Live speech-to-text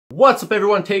What's up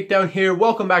everyone, Takedown here.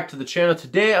 Welcome back to the channel.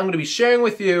 Today I'm going to be sharing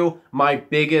with you my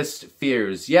biggest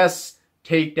fears. Yes,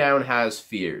 Takedown has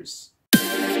fears.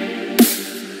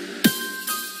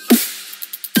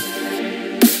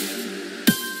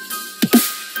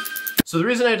 So the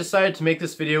reason I decided to make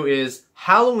this video is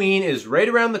Halloween is right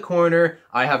around the corner.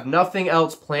 I have nothing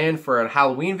else planned for a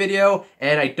Halloween video,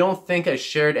 and I don't think I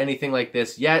shared anything like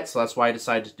this yet, so that's why I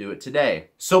decided to do it today.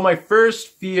 So my first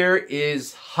fear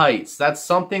is heights. That's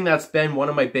something that's been one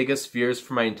of my biggest fears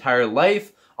for my entire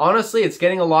life. Honestly, it's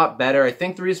getting a lot better. I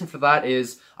think the reason for that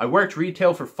is I worked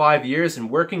retail for 5 years, and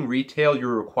working retail,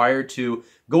 you're required to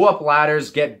go up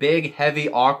ladders, get big, heavy,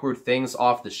 awkward things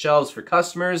off the shelves for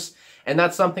customers, and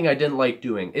that's something I didn't like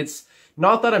doing. It's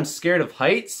not that I'm scared of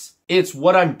heights, it's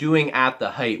what I'm doing at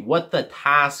the height, what the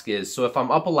task is. So if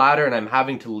I'm up a ladder and I'm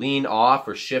having to lean off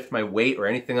or shift my weight or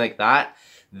anything like that,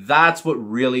 that's what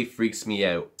really freaks me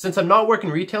out. Since I'm not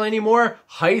working retail anymore,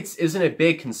 heights isn't a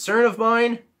big concern of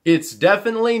mine. It's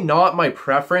definitely not my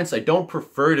preference. I don't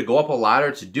prefer to go up a ladder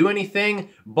to do anything,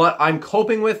 but I'm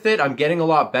coping with it. I'm getting a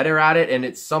lot better at it, and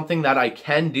it's something that I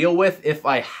can deal with if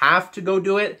I have to go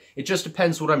do it. It just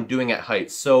depends what I'm doing at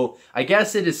heights. So I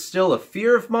guess it is still a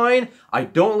fear of mine. I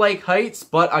don't like heights,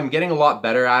 but I'm getting a lot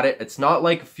better at it. It's not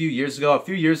like a few years ago. A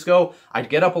few years ago,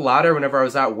 I'd get up a ladder whenever I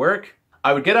was at work.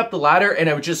 I would get up the ladder and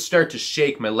I would just start to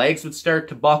shake. My legs would start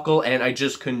to buckle and I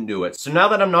just couldn't do it. So now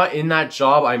that I'm not in that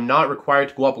job, I'm not required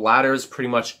to go up ladders pretty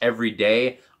much every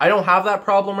day. I don't have that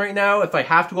problem right now. If I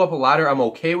have to go up a ladder, I'm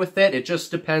okay with it. It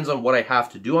just depends on what I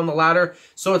have to do on the ladder.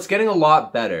 So it's getting a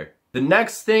lot better. The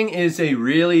next thing is a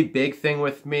really big thing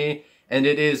with me, and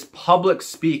it is public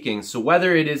speaking. So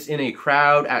whether it is in a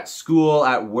crowd, at school,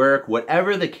 at work,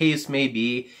 whatever the case may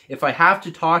be, if I have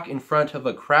to talk in front of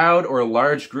a crowd or a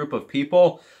large group of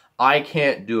people, I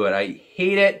can't do it. I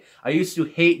hate it. I used to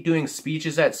hate doing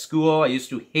speeches at school. I used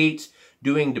to hate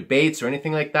doing debates or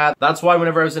anything like that. That's why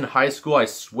whenever I was in high school, I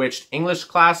switched English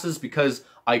classes because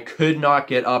I could not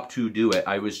get up to do it.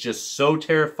 I was just so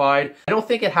terrified. I don't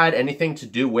think it had anything to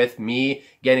do with me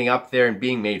getting up there and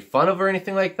being made fun of or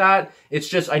anything like that. It's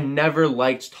just I never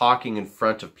liked talking in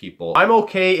front of people. I'm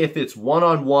okay if it's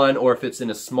one-on-one or if it's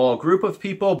in a small group of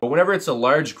people, but whenever it's a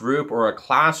large group or a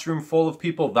classroom full of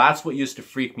people, that's what used to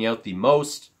freak me out the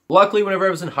most. Luckily, whenever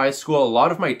I was in high school, a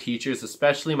lot of my teachers,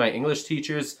 especially my English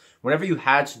teachers, whenever you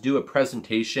had to do a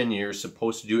presentation, you're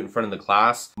supposed to do it in front of the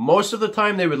class. Most of the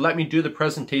time, they would let me do the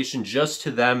presentation just to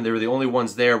them. They were the only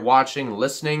ones there watching,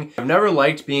 listening. I've never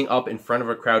liked being up in front of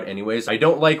a crowd anyways. I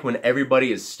don't like when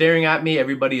everybody is staring at me,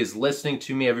 everybody is listening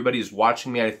to me, everybody is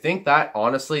watching me. I think that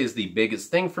honestly is the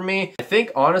biggest thing for me. I think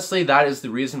honestly that is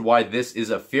the reason why this is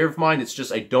a fear of mine. It's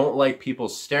just I don't like people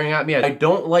staring at me. I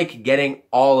don't like getting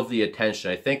all of the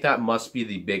attention. I think that must be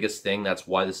the biggest thing. That's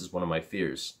why this is one of my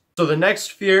fears. So the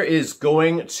next fear is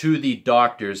going to the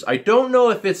doctors. I don't know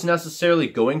if it's necessarily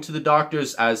going to the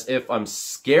doctors as if I'm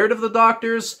scared of the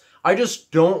doctors. I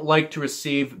just don't like to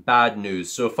receive bad news.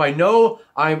 So if I know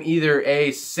I'm either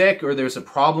A, sick, or there's a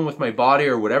problem with my body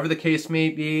or whatever the case may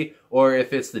be, or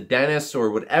if it's the dentist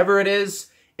or whatever it is,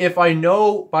 if I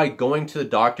know by going to the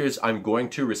doctors I'm going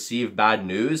to receive bad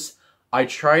news, I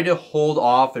try to hold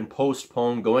off and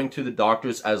postpone going to the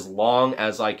doctors as long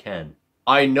as I can.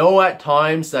 I know at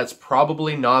times that's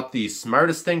probably not the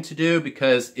smartest thing to do,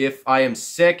 because if I am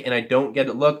sick and I don't get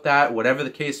it looked at, whatever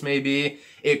the case may be,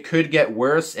 it could get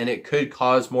worse and it could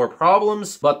cause more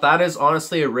problems, but that is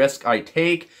honestly a risk I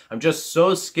take. I'm just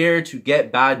so scared to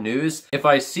get bad news. If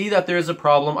I see that there's a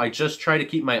problem, I just try to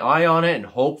keep my eye on it and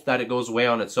hope that it goes away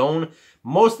on its own.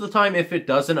 Most of the time, if it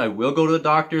doesn't, I will go to the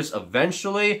doctors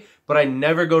eventually, but I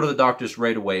never go to the doctors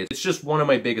right away. It's just one of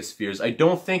my biggest fears. I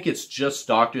don't think it's just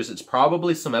doctors. It's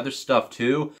probably some other stuff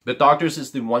too, but doctors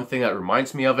is the one thing that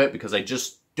reminds me of it because I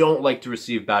just don't like to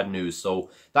receive bad news.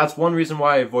 So that's one reason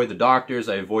why I avoid the doctors,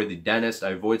 I avoid the dentist, I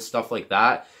avoid stuff like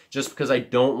that, just because I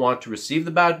don't want to receive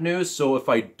the bad news. So if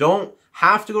I don't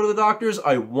have to go to the doctors,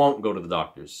 I won't go to the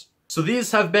doctors. So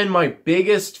these have been my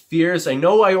biggest fears. I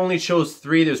know I only chose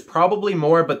 3, there's probably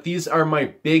more, but these are my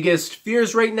biggest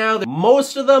fears right now.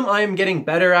 Most of them I am getting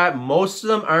better at. Most of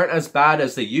them aren't as bad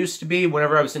as they used to be.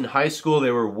 Whenever I was in high school,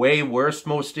 they were way worse,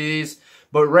 most of these.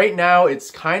 But right now, it's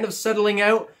kind of settling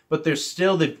out, but they're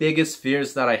still the biggest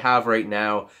fears that I have right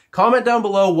now. Comment down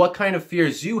below what kind of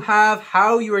fears you have,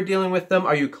 how you are dealing with them,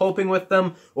 are you coping with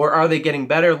them, or are they getting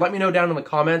better? Let me know down in the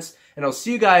comments, and I'll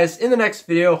see you guys in the next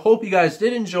video. Hope you guys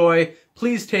did enjoy.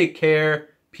 Please take care.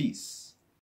 Peace.